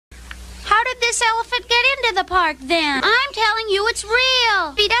this elephant get into the park then? I'm telling you it's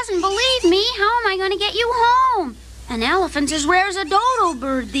real. If he doesn't believe me, how am I going to get you home? An elephant's as rare as a dodo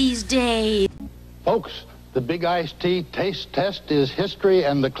bird these days. Folks, the Big Iced Tea taste test is history,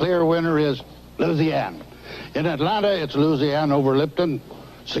 and the clear winner is Louisiane. In Atlanta, it's Louisiane over Lipton,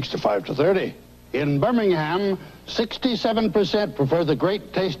 65-30. In Birmingham, 67% prefer the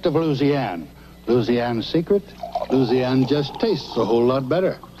great taste of Louisiane. Louisiane's secret? Louisiane just tastes a whole lot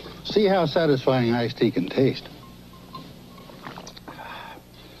better. See how satisfying iced tea can taste.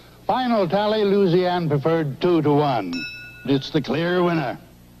 Final tally, Louisiane preferred 2-1. It's the clear winner.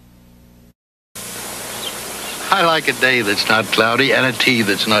 I like a day that's not cloudy and a tea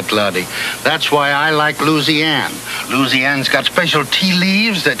that's not cloudy. That's why I like Louisiane. Louisiane's got special tea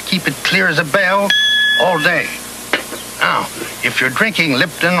leaves that keep it clear as a bell all day. Now, if you're drinking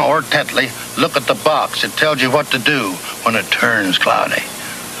Lipton or Tetley, look at the box. It tells you what to do when it turns cloudy.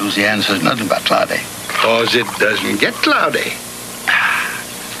 Louisiane says nothing about cloudy, 'cause it doesn't get cloudy.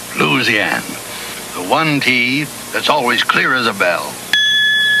 Louisiane, the one tea that's always clear as a bell.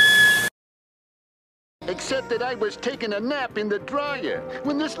 Except that I was taking a nap in the dryer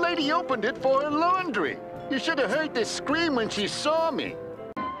when this lady opened it for her laundry. You should have heard the scream when she saw me.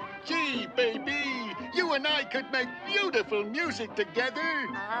 Gee, baby, you and I could make beautiful music together.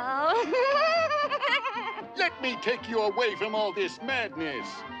 Let me take you away from all this madness.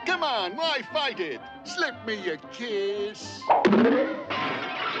 Come on, why fight it? Slip me a kiss.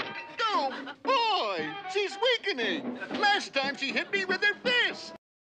 Oh, boy, she's weakening. Last time she hit me with her fist.